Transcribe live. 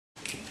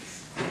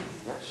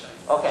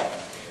Okay.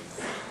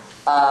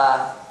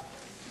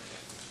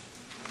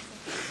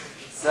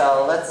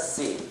 So let's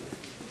see.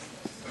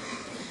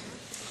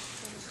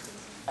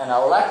 An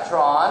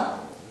electron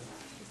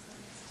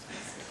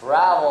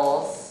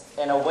travels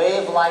in a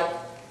wave-like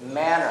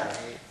manner.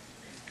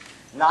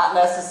 Not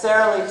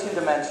necessarily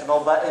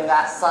two-dimensional, but in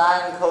that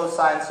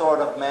sine-cosine sort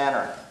of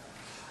manner.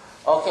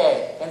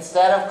 Okay,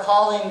 instead of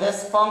calling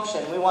this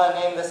function, we want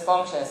to name this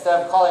function,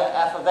 instead of calling it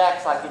f of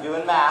x like you do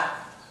in math,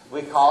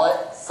 we call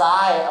it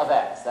psi of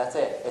x. That's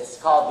it. It's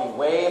called the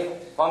wave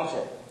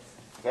function.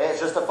 Okay,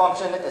 it's just a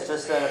function, it's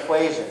just an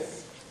equation.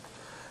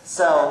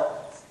 So,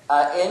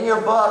 in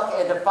your book,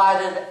 it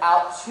divided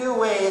out two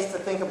ways to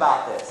think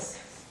about this.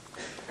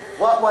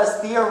 What was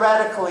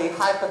theoretically,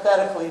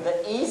 hypothetically,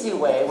 the easy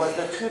way was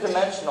the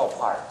two-dimensional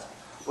part,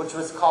 which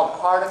was called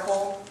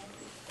particle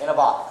in a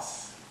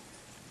box.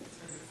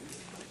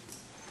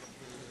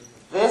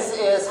 This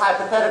is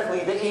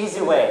hypothetically the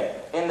easy way,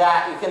 in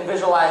that you can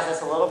visualize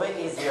this a little bit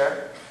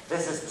easier.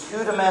 This is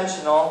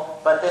two-dimensional,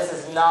 but this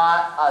is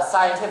not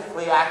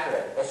scientifically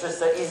accurate. It's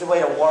just an easy way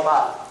to warm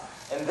up.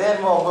 And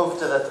then we'll move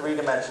to the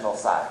three-dimensional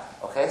side.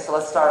 Okay, so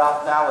let's start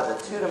off now with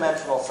the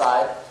two-dimensional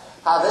side.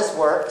 How this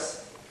works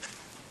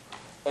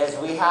is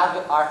we have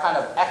our kind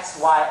of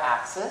xy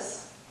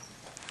axis.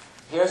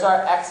 Here's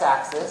our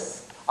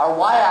x-axis. Our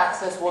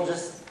y-axis we'll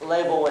just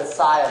label with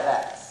psi of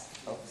x.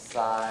 Oh,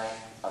 psi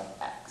of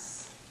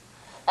x.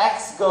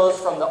 X goes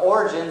from the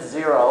origin,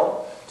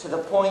 0, to the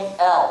point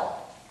L.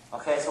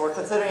 Okay, so we're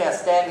considering a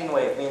standing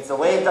wave. It means the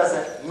wave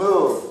doesn't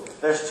move.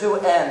 There's two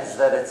ends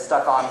that it's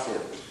stuck onto.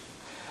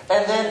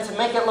 And then to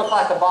make it look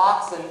like a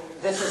box, and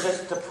this is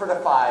just to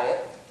prettify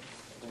it,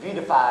 to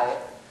beautify it,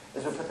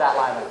 is we put that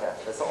line right there.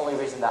 That's the only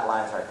reason that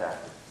line's right there.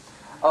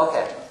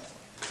 Okay.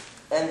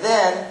 And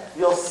then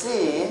you'll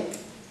see,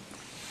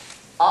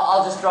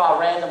 I'll just draw a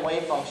random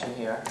wave function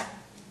here.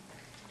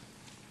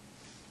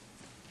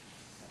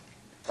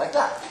 Like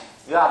that.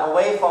 You have a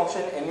wave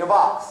function in your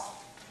box.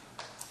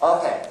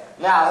 Okay.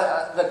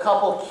 Now, the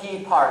couple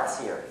key parts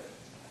here.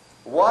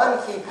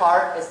 One key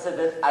part is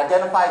to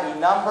identify the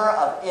number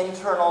of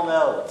internal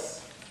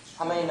nodes.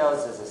 How many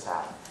nodes does this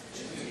have?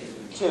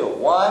 2.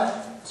 1,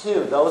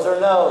 2. Those are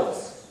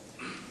nodes.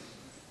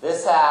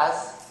 This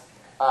has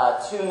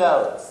 2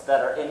 nodes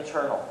that are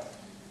internal.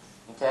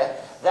 Okay?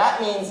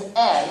 That means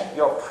n,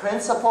 your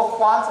principal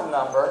quantum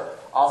number,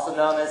 also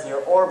known as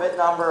your orbit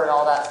number and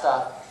all that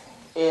stuff,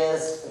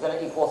 is going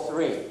to equal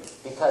 3.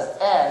 Because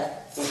n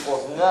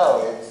equals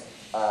nodes.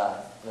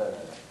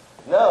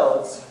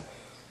 Nodes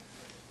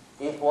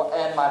equal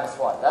n minus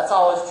 1. That's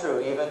always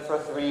true, even for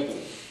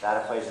 3D.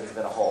 That equation is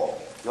going to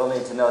hold. You'll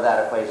need to know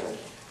that equation.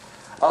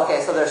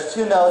 Okay, so there's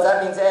 2 nodes.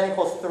 That means n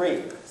equals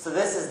 3. So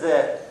this is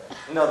the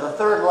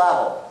third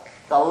level.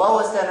 The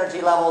lowest energy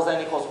level is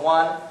n equals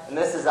 1, and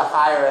this is the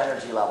higher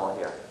energy level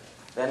here.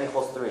 N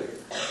equals 3.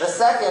 The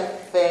second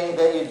thing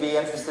that you'd be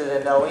interested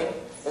in knowing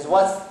is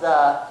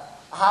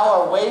how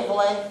are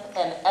wavelength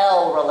and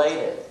L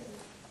related?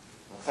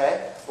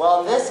 Okay?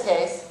 Well, in this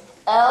case,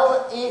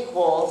 L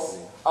equals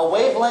a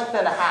wavelength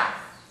and a half.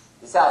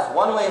 This has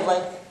 1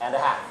 wavelength and a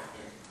half.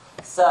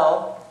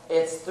 So,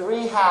 it's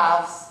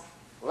 3/2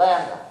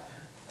 lambda.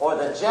 Or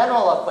the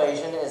general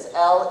equation is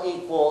L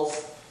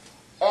equals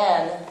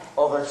n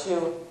over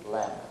 2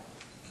 lambda.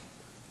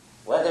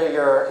 Whether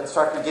your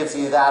instructor gives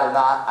you that or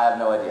not, I have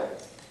no idea.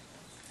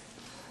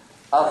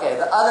 Okay,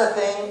 the other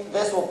thing,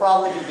 this will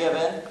probably be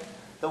given.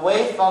 The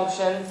wave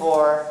function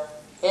for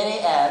any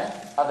n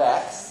of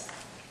x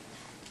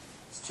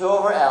is 2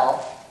 over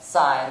L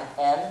sine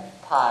n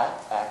pi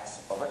x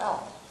over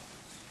L.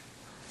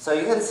 So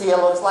you can see it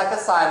looks like a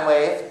sine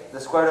wave.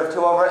 The square root of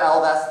 2 over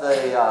L, that's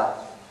the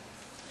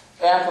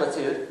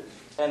amplitude.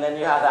 And then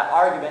you have that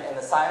argument in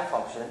the sine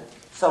function.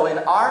 So in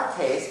our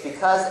case,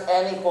 because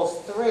n equals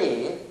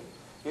 3,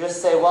 you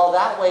just say, well,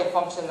 that wave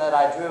function that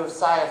I drew,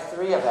 psi of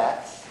 3 of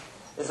x,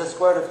 is the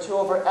square root of 2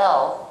 over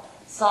L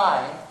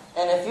sine.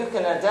 And if you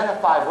can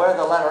identify where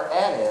the letter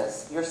n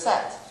is, you're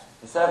set.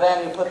 Instead of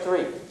n, you put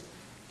 3.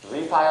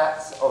 3 pi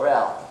x over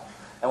L.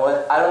 And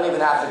I don't even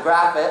have to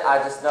graph it. I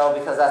just know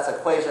because that's the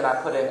equation I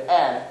put in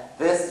n.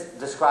 This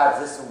describes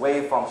this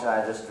wave function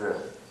I just drew.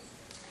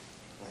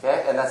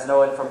 Okay? And that's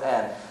no n from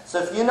n. So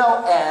if you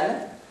know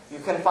n, you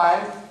can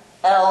find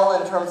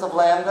L in terms of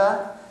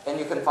lambda, and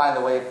you can find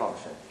the wave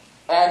function.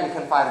 And you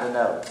can find the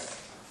nodes.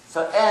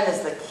 So n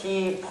is the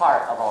key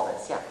part of all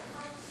this. Yeah?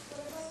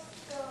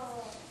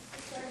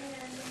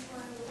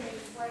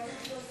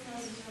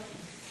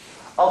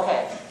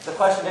 Okay, the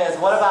question is,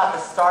 what about the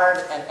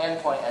start and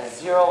end point as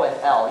 0 and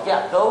L?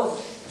 Yeah,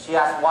 those, she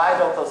asked, why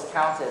don't those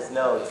count as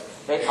nodes?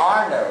 They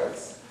are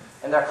nodes,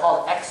 and they're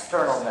called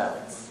external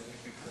nodes.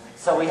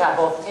 So we have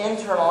both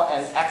internal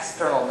and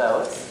external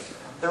nodes.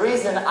 The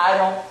reason I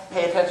don't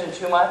pay attention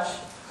too much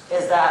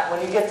is that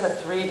when you get to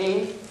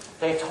 3D,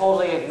 they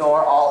totally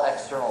ignore all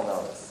external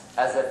nodes,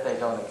 as if they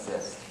don't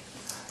exist.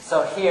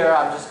 So here,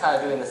 I'm just kind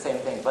of doing the same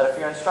thing. But if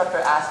your instructor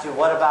asked you,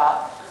 what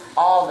about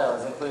all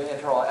nodes, including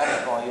internal and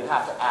external, you'd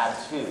have to add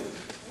 2,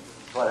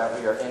 whatever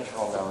your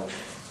internal node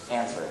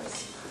answer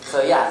is.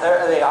 So yeah,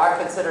 they are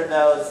considered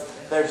nodes.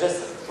 They're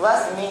just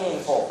less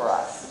meaningful for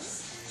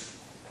us.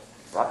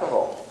 Rock and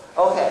roll.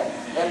 Okay,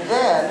 and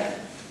then,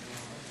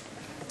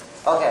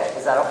 okay,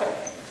 is that okay?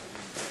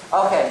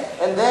 Okay,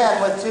 and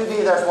then with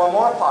 2D there's one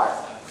more part.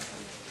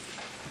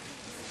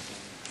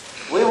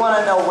 We want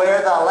to know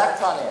where the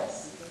electron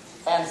is.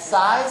 And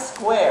psi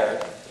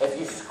squared, if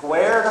you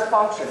square the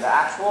function, the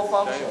actual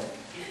function,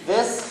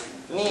 this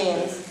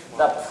means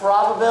the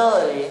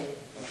probability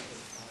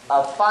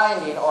of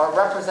finding, or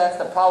represents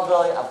the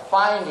probability of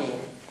finding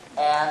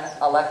an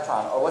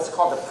electron, or what's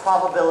called the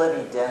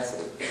probability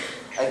density.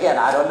 Again,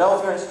 I don't know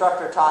if your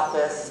instructor taught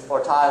this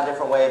or taught it a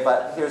different way,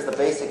 but here's the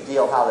basic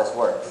deal how this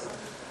works.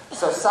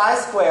 So psi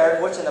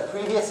squared, which in the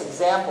previous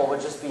example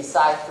would just be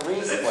psi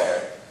 3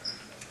 squared,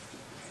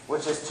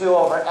 which is 2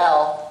 over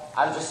L.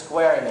 I'm just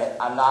squaring it.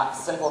 I'm not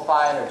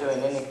simplifying or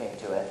doing anything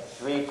to it.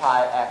 3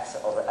 pi x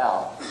over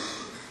L.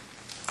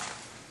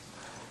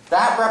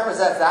 That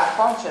represents, that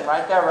function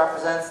right there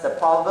represents the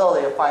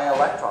probability of finding an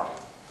electron.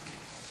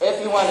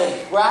 If you want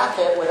to graph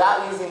it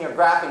without using your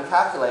graphing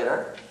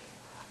calculator,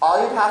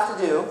 all you'd have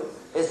to do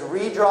is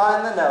redraw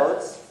in the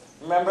nodes.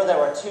 Remember there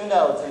were 2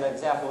 nodes in the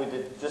example we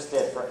just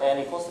did for n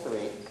equals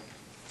 3.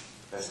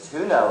 There's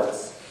 2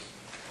 nodes.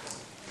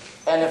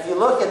 And if you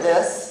look at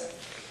this,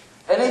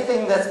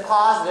 anything that's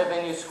positive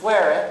and you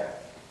square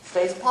it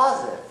stays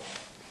positive.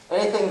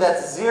 Anything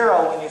that's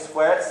 0 when you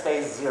square it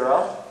stays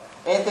 0.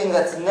 Anything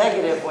that's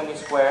negative when you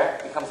square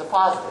it becomes a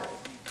positive.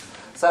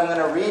 So I'm going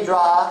to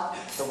redraw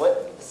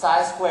the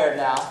psi squared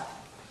now,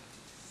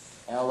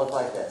 and it'll look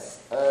like this.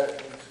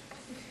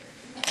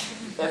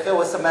 If it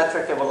was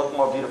symmetric, it would look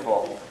more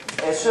beautiful.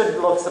 It should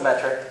look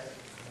symmetric,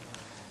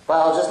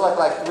 but it'll just look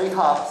like 3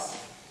 humps.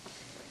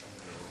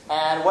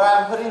 And where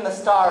I'm putting the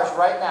stars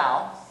right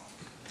now,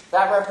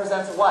 that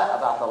represents what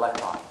about the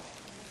electron?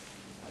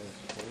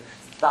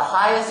 The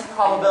highest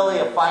probability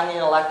of finding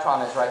an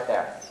electron is right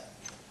there.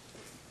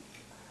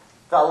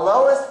 The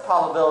lowest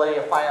probability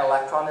of finding an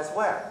electron is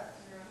where?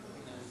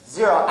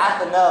 0,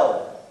 at the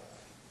node.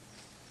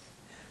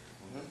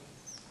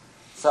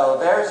 So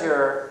there's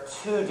your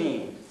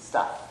 2D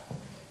stuff.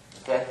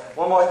 Okay?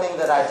 One more thing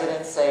that I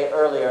didn't say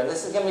earlier, and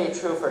this is going to be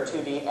true for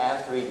 2D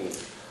and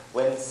 3D.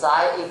 When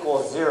psi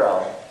equals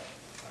 0,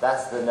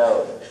 that's the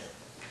node.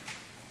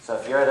 So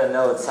if you're at a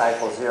node, psi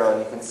equals 0,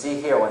 and you can see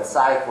here, when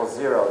psi equals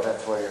 0,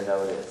 that's where your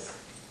node is.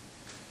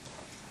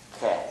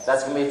 Okay,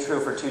 that's going to be true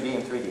for 2D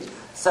and 3D.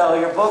 So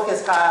your book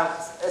is kind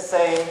of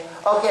saying,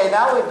 okay,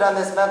 now we've done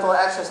this mental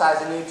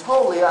exercise and you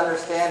totally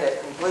understand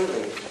it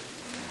completely.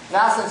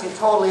 Now since you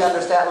totally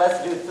understand,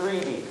 let's do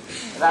 3D.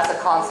 And that's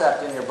a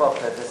concept in your book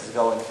that this is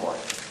going for.